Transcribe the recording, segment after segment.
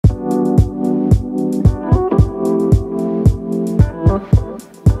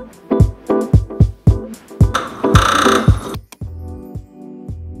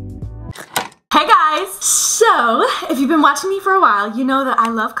been watching me for a while, you know that I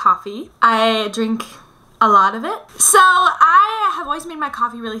love coffee. I drink a lot of it. So I have always made my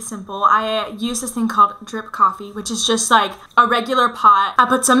coffee really simple. I use this thing called drip coffee, which is just like a regular pot. I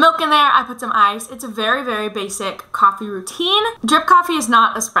put some milk in there, I put some ice. It's a very, very basic coffee routine. Drip coffee is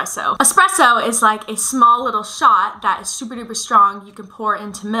not espresso. Espresso is like a small little shot that is super duper strong. You can pour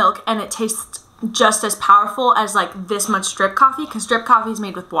into milk and it tastes just as powerful as like this much drip coffee, because drip coffee is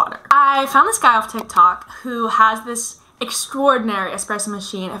made with water. I found this guy off TikTok who has this extraordinary espresso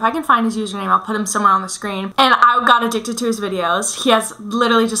machine. If I can find his username, I'll put him somewhere on the screen. And I got addicted to his videos. He has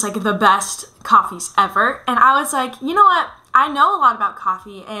literally just like the best coffees ever. And I was like, you know what? I know a lot about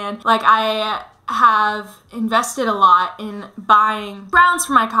coffee, and like I have invested a lot in buying grounds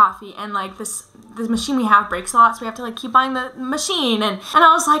for my coffee, and like this machine we have breaks a lot, so we have to like keep buying the machine, and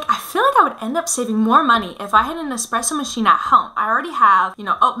I was like, I feel like I would end up saving more money if I had an espresso machine at home. I already have, you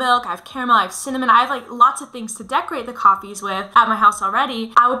know, oat milk, I have caramel, I have cinnamon, I have like lots of things to decorate the coffees with at my house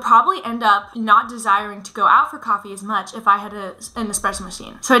already. I would probably end up not desiring to go out for coffee as much if I had an espresso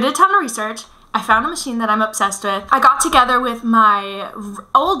machine. So I did a ton of research. I found a machine that I'm obsessed with. I got together with my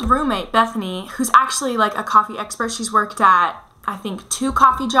old roommate, Bethany, who's actually like a coffee expert. She's worked at, I think, 2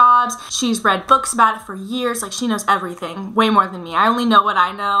 coffee jobs. She's read books about it for years. Like, she knows everything, way more than me. I only know what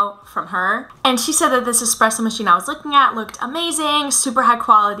I know from her. And she said that this espresso machine I was looking at looked amazing, super high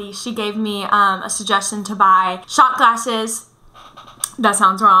quality. She gave me a suggestion to buy shot glasses. That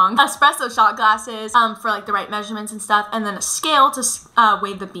sounds wrong. Espresso shot glasses for like the right measurements and stuff, and then a scale to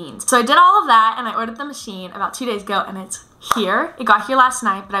weigh the beans. So I did all of that, and I ordered the machine about 2 days ago, and it's here. It got here last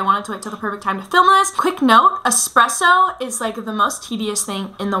night, but I wanted to wait till the perfect time to film this. Quick note, espresso is like the most tedious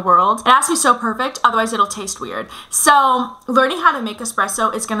thing in the world. It has to be so perfect, otherwise it'll taste weird. So learning how to make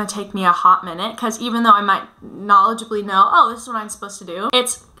espresso is gonna take me a hot minute, because even though I might knowledgeably know, oh, this is what I'm supposed to do,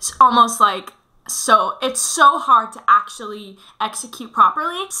 it's almost like it's so hard to actually execute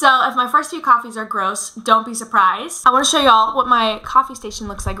properly. So if my first few coffees are gross, don't be surprised. I want to show y'all what my coffee station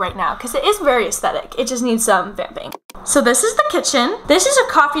looks like right now, because it is very aesthetic. It just needs some vamping. So this is the kitchen. This is a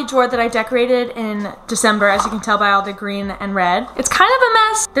coffee drawer that I decorated in December, as you can tell by all the green and red. It's kind of a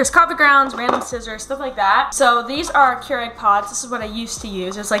mess. There's coffee grounds, random scissors, stuff like that. So these are Keurig pods. This is what I used to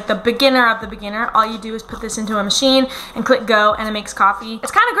use. It's like the beginner of the beginner. All you do is put this into a machine and click go, and it makes coffee.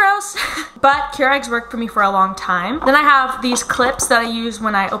 It's kind of gross, but Keurig's worked for me for a long time. Then I have these clips that I use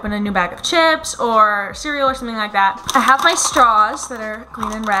when I open a new bag of chips or cereal or something like that. I have my straws that are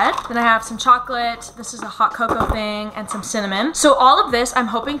green and red. Then I have some chocolate. This is a hot cocoa thing, and some cinnamon. So all of this I'm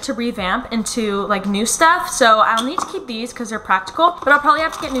hoping to revamp into like new stuff. So I'll need to keep these because they're practical, but I'll probably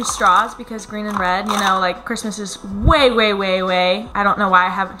have to get new straws because green and red, you know, like Christmas is way. I don't know why I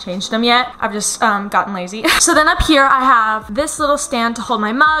haven't changed them yet. I've just gotten lazy. So then up here I have this little stand to hold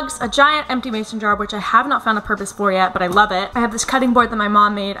my mugs, a giant empty mason jar, which I have not found a purpose for yet, but I love it. I have this cutting board that my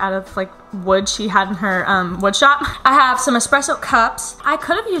mom made out of like wood she had in her wood shop. I have some espresso cups. I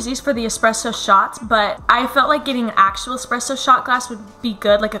could have used these for the espresso shots, but I felt like getting an actual espresso shot glass would be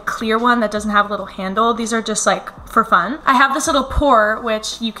good, like a clear one that doesn't have a little handle. These are just like for fun. I have this little pourer,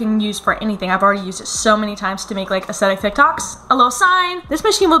 which you can use for anything. I've already used it so many times to make like aesthetic TikToks. A little sign. This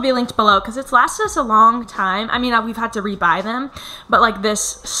machine will be linked below because it's lasted us a long time. I mean, we've had to rebuy them, but like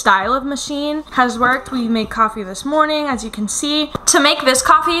this style of machine has worked. We made coffee this morning, as you can see. To make this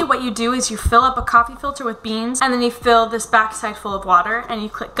coffee, what you do is you fill up a coffee filter with beans, and then you fill this backside full of water, and you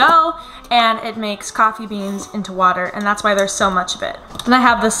click go, and it makes coffee beans into water, and that's why there's so much of it. And I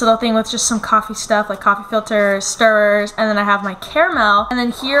have this little thing with just some coffee stuff, like coffee filters, stirrers, and then I have my caramel, and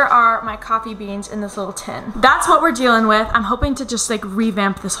then here are my coffee beans in this little tin. That's what we're dealing with. I'm hoping to just like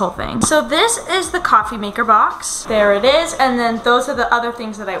revamp this whole thing. So this is the coffee maker box. There it is, and then those are the other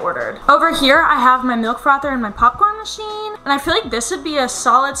things that I ordered. Over here I have my milk frother and my popcorn machine, and I feel like this would be a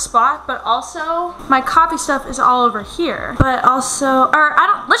solid spot, but also my coffee stuff is all over here. But also,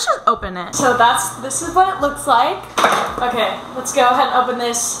 let's just open it. So this is what it looks like. Okay, let's go ahead and open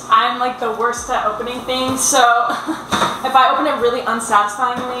this. I'm like the worst at opening things, so if I open it really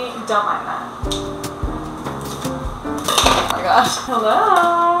unsatisfyingly, don't mind that. Oh my gosh.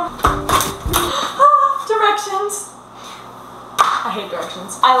 Hello. Directions. I hate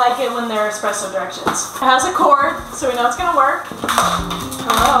directions. I like it when they're espresso directions. It has a cord, so we know it's gonna work.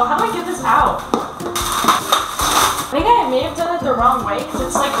 Hello, how do I get this out? I think I may have done it the wrong way, because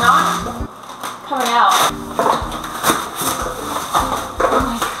it's like not coming out. Oh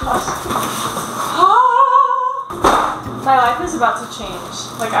my gosh. Ah! My life is about to change.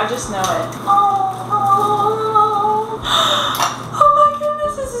 Like, I just know it. Oh my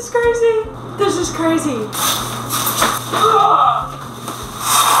goodness, this is crazy. This is crazy.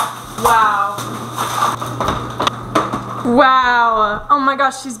 Wow. Wow. Oh my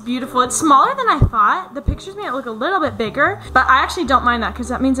gosh, she's beautiful. It's smaller than I thought. The pictures made it look a little bit bigger, but I actually don't mind that because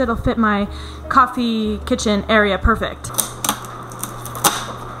that means it'll fit my coffee kitchen area perfect.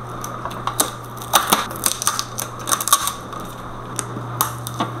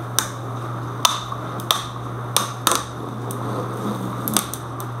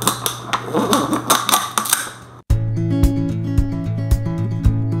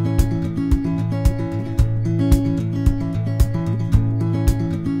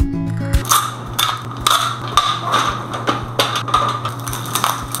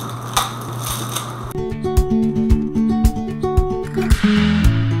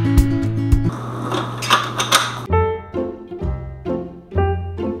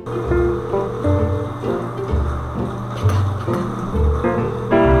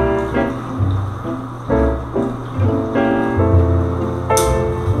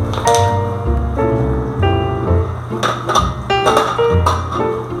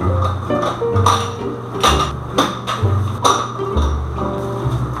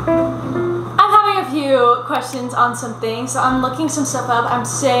 Questions on some things, so I'm looking some stuff up. I'm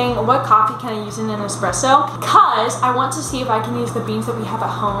saying, what coffee can I use in an espresso? Because I want to see if I can use the beans that we have at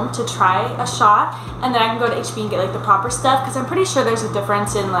home to try a shot, and then I can go to HB and get like the proper stuff, because I'm pretty sure there's a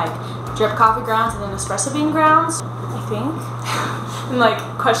difference in like drip coffee grounds and then espresso bean grounds, I think. I'm like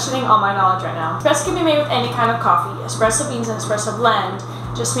questioning all my knowledge right now. Espresso can be made with any kind of coffee. Espresso beans and espresso blend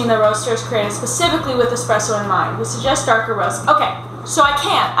just mean the roaster is created specifically with espresso in mind. We suggest darker roast. Okay. So I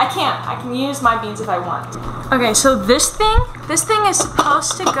can use my beans if I want. Okay, so this thing is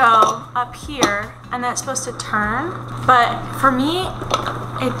supposed to go up here and then it's supposed to turn, but for me,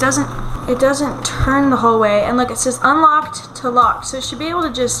 it doesn't turn the whole way. And look, it says unlocked to locked, so it should be able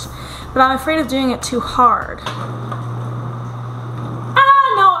to just, but I'm afraid of doing it too hard.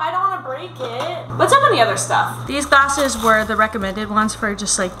 What's up on the other stuff? These glasses were the recommended ones for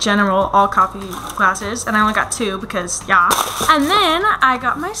just like general all coffee glasses, and I only got 2 because yeah. And then I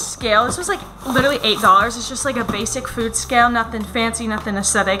got my scale. This was like literally $8. It's just like a basic food scale, nothing fancy, nothing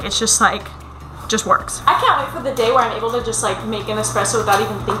aesthetic. It's just like, just works. I can't wait for the day where I'm able to just like make an espresso without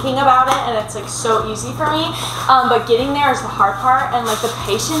even thinking about it, and it's like so easy for me. But getting there is the hard part, and like the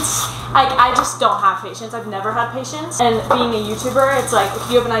patience. I just don't have patience. I've never had patience. And being a YouTuber, it's like if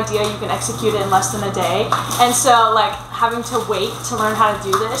you have an idea, you can execute it in less than a day. And so like having to wait to learn how to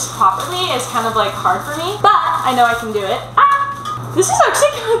do this properly is kind of like hard for me. But I know I can do it. Ah! This is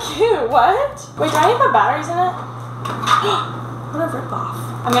actually kind of cute. What? Wait, do I need to put batteries in it? What a ripoff.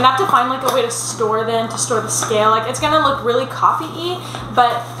 I'm gonna have to find like a way to store them, to store the scale. Like it's gonna look really coffee-y,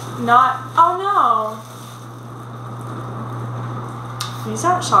 but not, oh no. These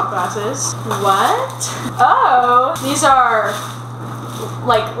aren't shot glasses. What? Oh, these are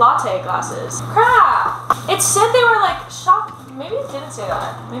like latte glasses. Crap! It said they were like shot, maybe it didn't say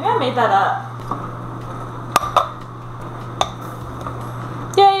that. Maybe I made that up.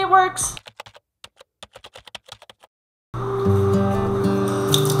 Yay, it works.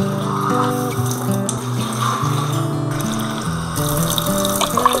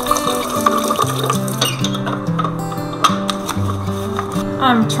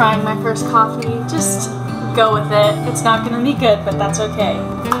 I'm trying my first coffee. Just go with it. It's not gonna be good, but that's okay.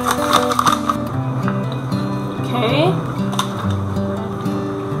 Okay.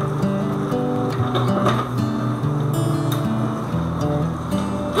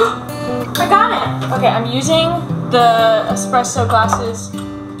 I got it! Okay, I'm using the espresso glasses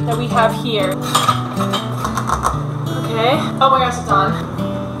that we have here. Okay. Oh my gosh, it's on.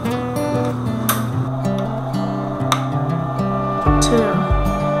 2.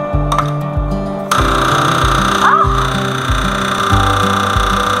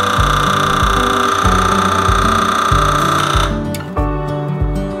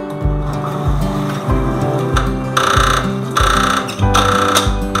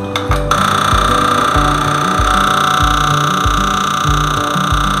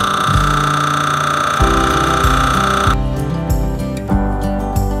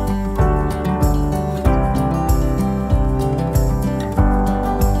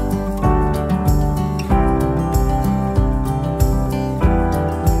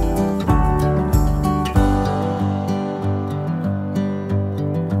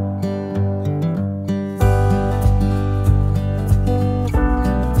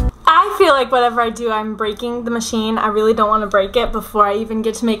 Like whatever I do, I'm breaking the machine. I really don't want to break it before I even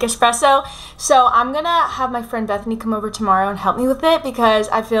get to make espresso. So I'm gonna have my friend Bethany come over tomorrow and help me with it, because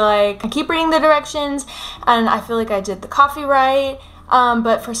I feel like I keep reading the directions and I feel like I did the coffee right,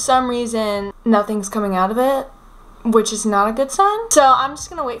 but for some reason nothing's coming out of it, which is not a good sign. So I'm just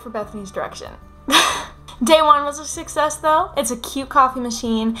gonna wait for Bethany's direction. Day one was a success though. It's a cute coffee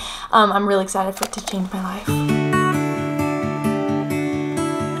machine. I'm really excited for it to change my life.